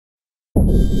Yo, we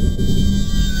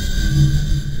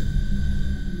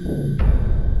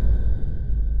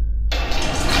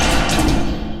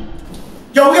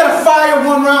got a fire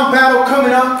one-round battle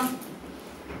coming up.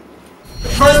 The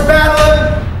first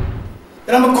battler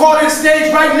that I'm gonna call to the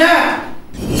stage right now,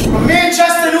 from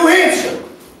Manchester, New Hampshire,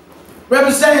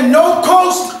 representing No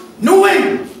Coast, New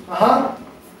England.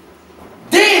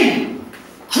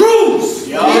 Cruz.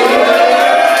 Yo.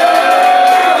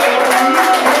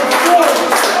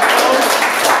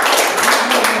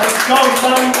 Let's go,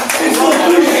 son.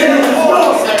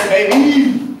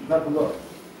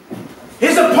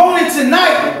 His opponent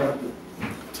tonight,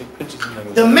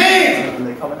 the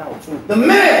man, the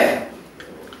myth,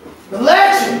 the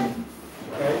legend,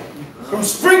 from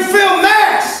Springfield,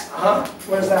 Mass.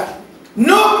 Where's that?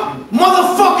 Nook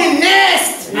motherfucking Nest.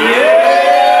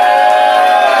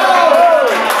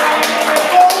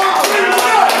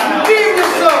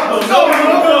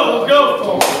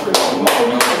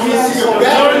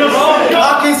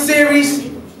 Series,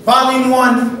 Volume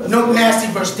 1, Nook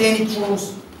Nasty vs. Danny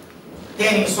Cruz.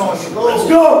 Danny, it's on you. Let's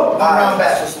go!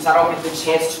 So since I don't get the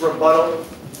chance to rebuttal,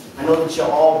 I know that you're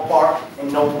all bark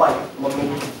and no bite. I'm gonna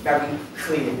make it very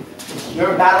clear.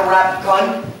 Your battle rap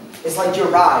gun is like your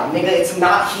ride, nigga. It's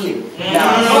not here. I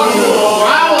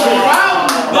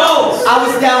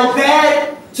was down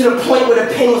bad to the point where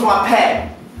the pen was my pad.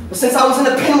 But since I was in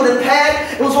the pen with a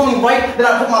pad, it was only right that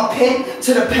I put my pen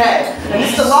to the pad. And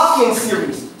it's the lock-in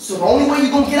series. So the only way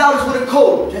you're gonna get out is with a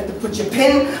code. You have to put your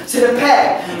pen to the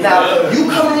pad. Now, you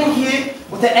coming in here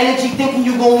with the energy thinking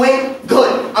you're gonna win,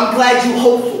 good. I'm glad you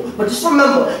hopeful. But just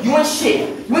remember, you ain't shit.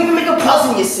 You ain't even make a buzz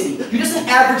in your city. You're just an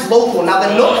average local. Now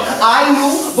the Nook I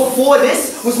knew before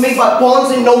this was made by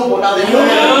Barnes & Noble. Now the Nook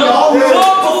y'all knew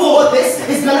before this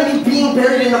is gonna be being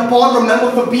buried in a barn,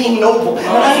 remember, for being noble.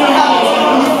 Now that's what happens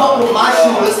when you fuck with my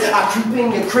shooters. I creep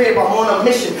in your crib, I'm on a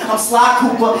mission. I'm Sly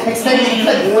Cooper, extended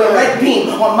clip with a red beam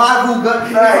on my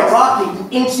Ruger. You're a rocket, you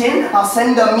inch in, I'll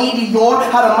send a meteor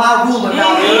out of my ruler.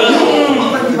 Now you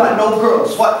look like you got no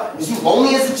girls. What, was you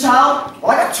lonely as a child?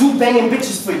 Well, I got 2 banging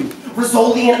bitches for you.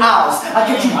 Rizzoli and Owls. I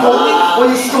get you bowling while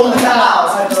you're strolling the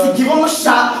aisles. Just to give him a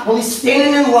shot while he's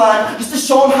standing in line, just to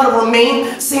show him how to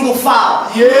remain single file.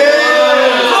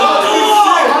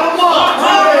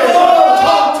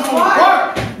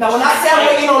 Now when I say I'm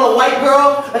waiting on a white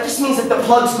girl, that just means that the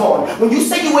plug's gone. When you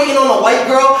say you're waiting on a white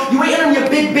girl, you're waiting on your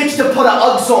big bitch to put her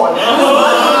Uggs on.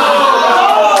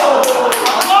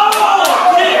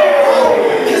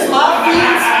 Because my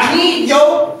fiends need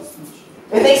yo.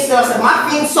 And they still said, my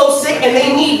fiend's so sick and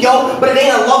they need yo, but it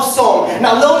ain't a love song.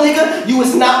 Now little nigga, you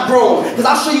is not grown. Cause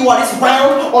I'll show you why this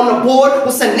round on the board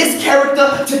will send this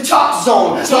character to top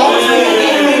zone. So always being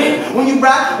animated. When you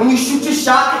rap, when you shoot your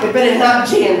shot, it better not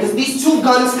jam. Cause these 2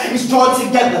 guns is drawn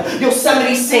together.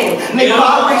 Yosemite Sam, nigga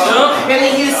moderation. And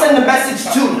they here to send the message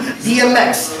to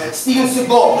DMX, Steven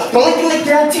Seagal. The only thing they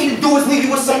guarantee to do is leave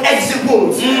you with some exit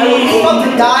wounds. And when you about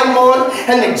to die on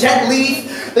and the jet leave,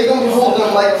 they gonna be holding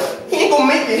him like, he ain't gonna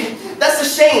make it. That's a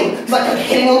shame. Cause I kept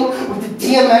hitting him with the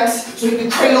DMX so he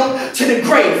could cradle to the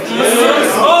grave. But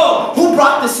seriously, who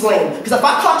brought this lane? Cause if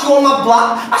I caught you on my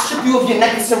block, I strip you of your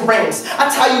necklace and rings. I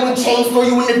tie you in chains, throw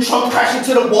you in the trunk, crash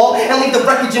into the wall, and leave the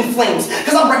wreckage in flames.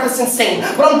 Cause I'm reckless and insane,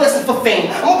 but I'm destined for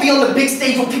fame. I'm gonna be on the big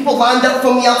stage with people lined up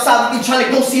from the outside like they're trying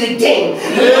to go see the game.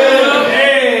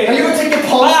 Now you ever take your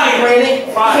palms for granted?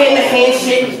 Hand to hand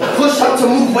shit, push up to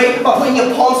move weight by putting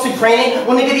your palms to granite.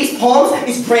 Well nigga, these palms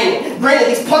is granite. Granted,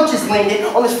 these punches landed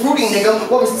on this fruity nigga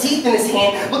with his teeth in his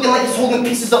hand, looking like he's holding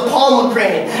pieces of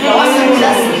pomegranate. Now I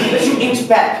suggest that you inch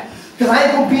back. Cause I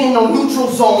ain't gonna be in no neutral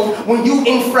zone when you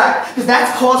infract. Cause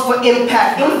that's cause for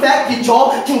impact. In fact, your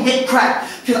jaw can get cracked.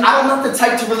 Cause I'm not the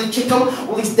type to really kick him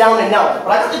while he's down and out.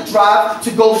 But I got the drive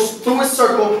to go through a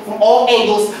circle from all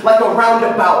angles like a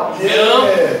roundabout.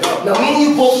 Now me and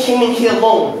you both came in here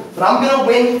alone. But I'm gonna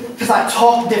win cause I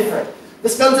talk different.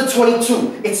 This gun's a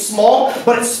 22. It's small,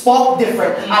 but it's spark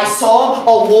different. I saw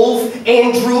a wolf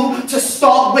Andrew to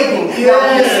start wigging.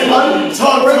 Now this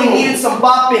gun really needed some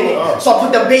bop in it. So I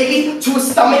put the baby to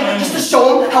his stomach just to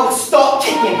show him how it start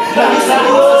kicking. Now this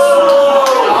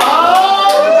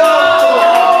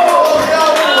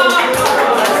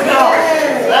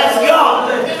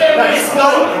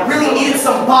gun really needed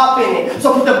some bop in it.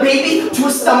 So I put the baby to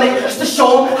his stomach just to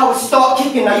show him how it start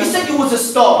kicking. Now you said you was a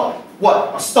star.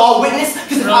 What, a star witness?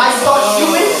 Because if I start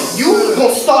shooting, you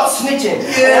gonna start snitching.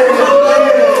 Everyone's gonna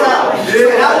be in the crowd.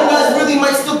 And now you guys really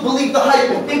might still believe the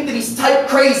hype and think that he's type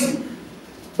crazy.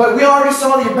 But we already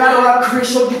saw that your battle rap career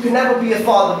showed you can never be a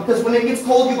father. Because when it gets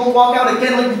cold, you're gonna walk out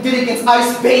again like you did against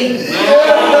Ice Baby.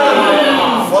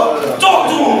 Talk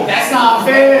to him! That's not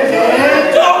fair,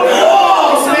 man! Talk to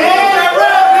him, man!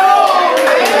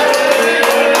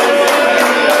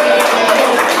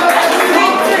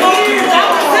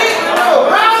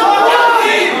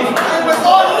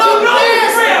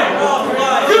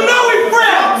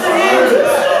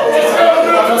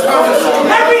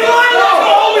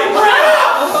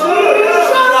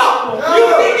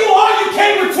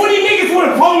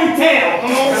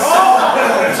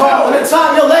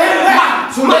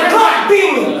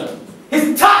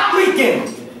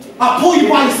 pull you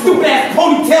by your stupid ass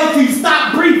ponytail till you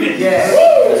stop breathing. Yeah.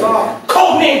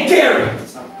 Codename Gary.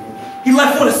 He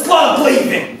left with a slug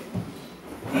leaving.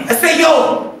 I say,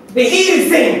 yo, the heat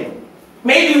is in.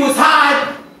 Maybe it was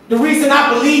high, the reason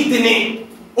I believed in it,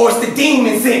 or it's the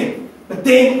demons in. But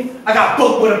then I got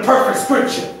booked with a perfect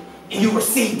scripture, and you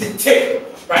received the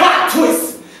tip. Right. Plot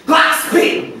twist, Glock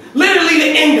spit, literally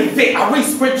the end of it. I read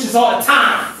scriptures all the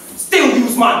time, still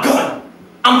use my gun.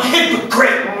 I'm a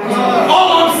hypocrite.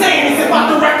 All I'm saying is if I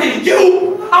directed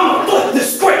you, I'ma flip the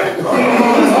script.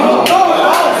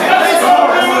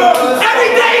 Every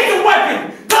day is a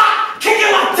weapon. Glock,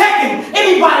 kicking like Tekken.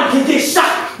 Anybody can get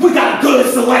shot. We got a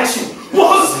good selection.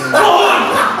 What?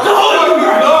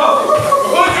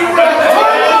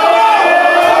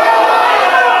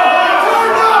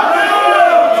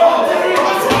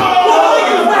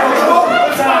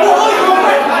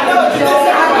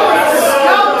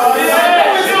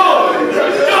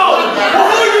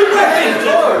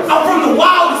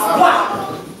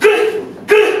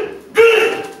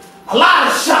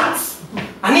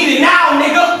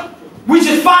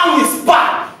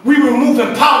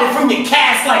 Powder from your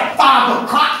cast like 5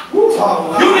 o'clock. You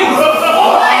niggas.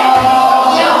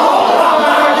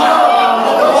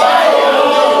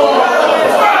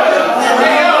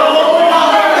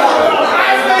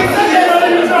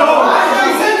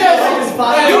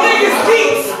 You niggas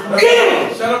geeks.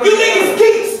 You niggas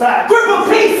geeks. Grip a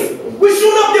piece. We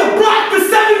shoot up your block for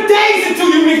 7 days until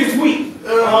you niggas weak.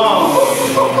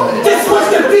 This was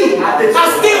the beat. I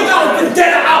still got a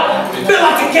vendetta out. Feel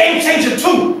like a game changer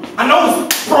too. I know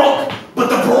it's broke, but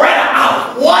the Beretta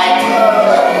out. What?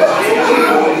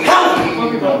 Hell,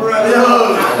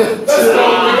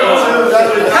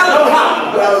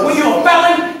 when you're a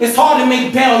felon, it's hard to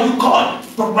make bail. You caught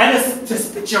Berettas to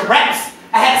spit your raps.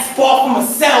 I had to fall from a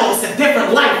cell. It's a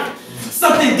different life.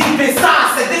 Something deep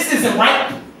inside said this isn't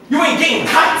right. You ain't getting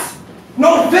kites.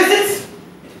 No visits.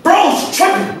 Bro's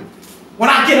tripping. When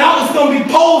I get out, it's gonna be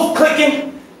poles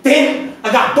clicking. Then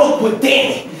I got booked with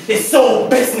Danny. It's soul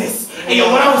business. And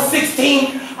yo, when I was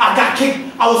 16, I got kicked.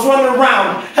 I was running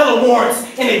around, hella warrants,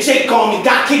 and the Jake on me.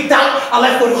 Got kicked out, I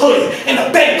left with a hoodie and a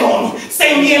bank on me.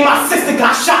 Same year my sister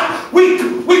got shot. We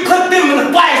clipped them in the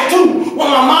flash too. When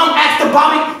my mom asked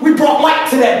about it, we brought light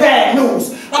to that bad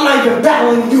news. I'm not even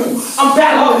battling you, I'm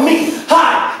battling me.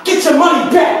 Hi, get your money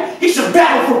back. You should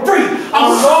battle for free. I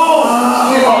was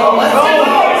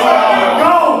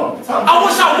I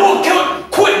wish I would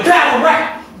quit battle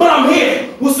rap. But I'm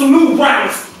here with some new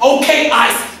rounds. Okay,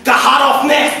 Ice, got hot off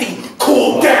nasty.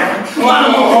 Cool down. Let's go.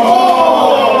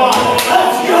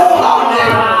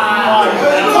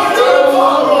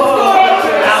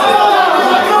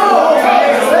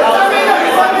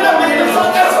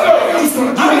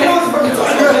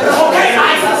 Okay,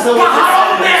 Ice, got hot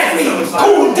off nasty.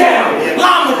 Cool down.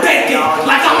 Llama thinking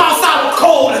like I'm outside with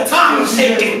cold. The time is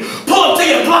shaking. Pull up to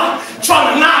your block, trying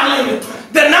to annihilate it.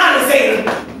 The 9 is aiming.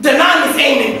 The 9 is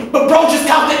aiming, but bro just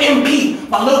count the MP.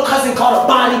 My little cousin caught a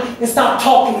body and stopped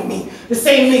talking to me. The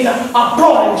same nigga I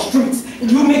brought in the streets, and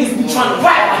you niggas be trying to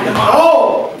rap like the mob.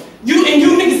 Oh! You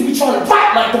niggas be trying to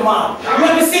rap like the mob. You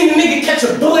ever seen a nigga catch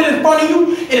a bullet in front of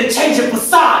you? It'll change your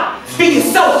facade. Be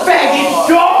yourself, faggot.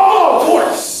 Go! Of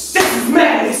course, this is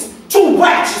madness. 2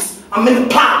 ratchets. I'm in the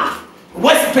pot.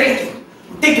 West Banking.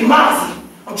 I'm thinking Mozzie.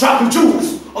 I'm dropping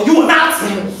jewels. Oh, you a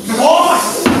Nazi? Oh!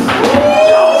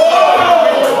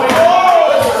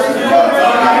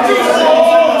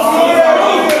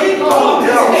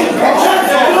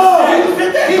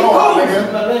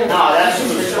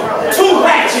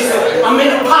 I'm in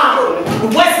a pile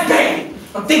with West Bank.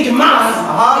 I'm thinking Mozzie.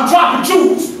 I'm dropping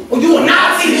jewels. Oh, you a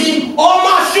Nazi? All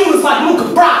my shooters like Luca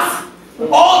Brasi.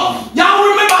 All y'all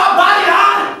remember how body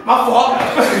high? My fault.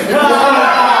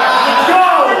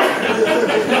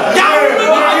 Y'all remember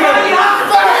how body high?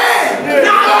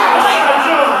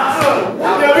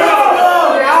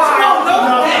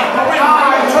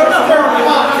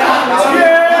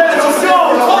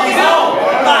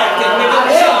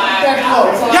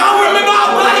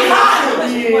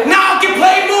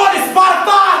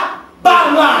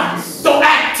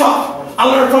 I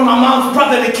learned from my mom's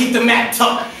brother to keep the Mac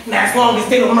tucked. And as long as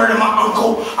they don't murder my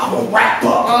uncle, I won't wrap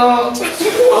up.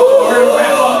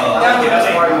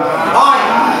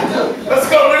 Alright, let's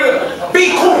go, nigga.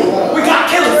 Be cool. We got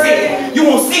killers here. You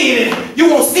won't see it. You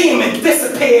won't see him and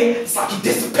disappear. It's like he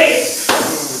disappeared.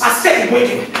 I said it,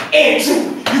 Wicked.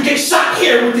 Andrew, you get shot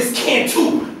here with this can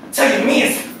too. Tell your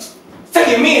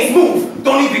man's move.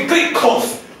 Don't even get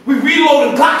close. We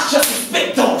reloading Glocks just to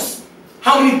spit those.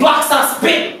 How many blocks I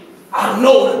spit? I don't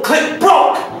know, the clip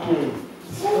broke.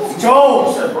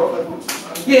 Joe.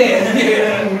 Yeah.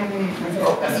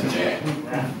 That's a jam.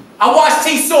 I watched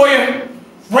T. Sawyer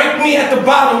rake me at the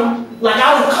bottom like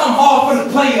I would come hard for the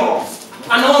playoffs.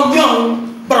 I know I'm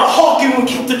young, but a Hawking would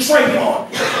keep the tray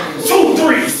on. 2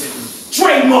 threes,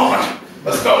 Draymond.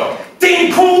 Let's go.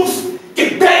 Dean Cruz,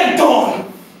 get banged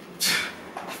on.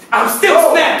 I'm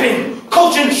still snapping,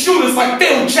 coaching shooters like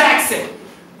Phil Jackson.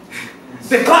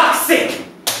 The Glock's sick.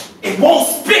 It won't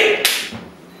spit.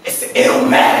 It's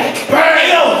Illmatic.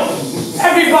 Hey, yo,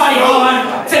 everybody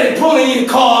on till they pulling your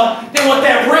card. They want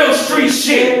that real street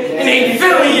shit, and they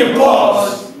feeling your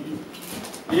balls.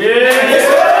 Yeah.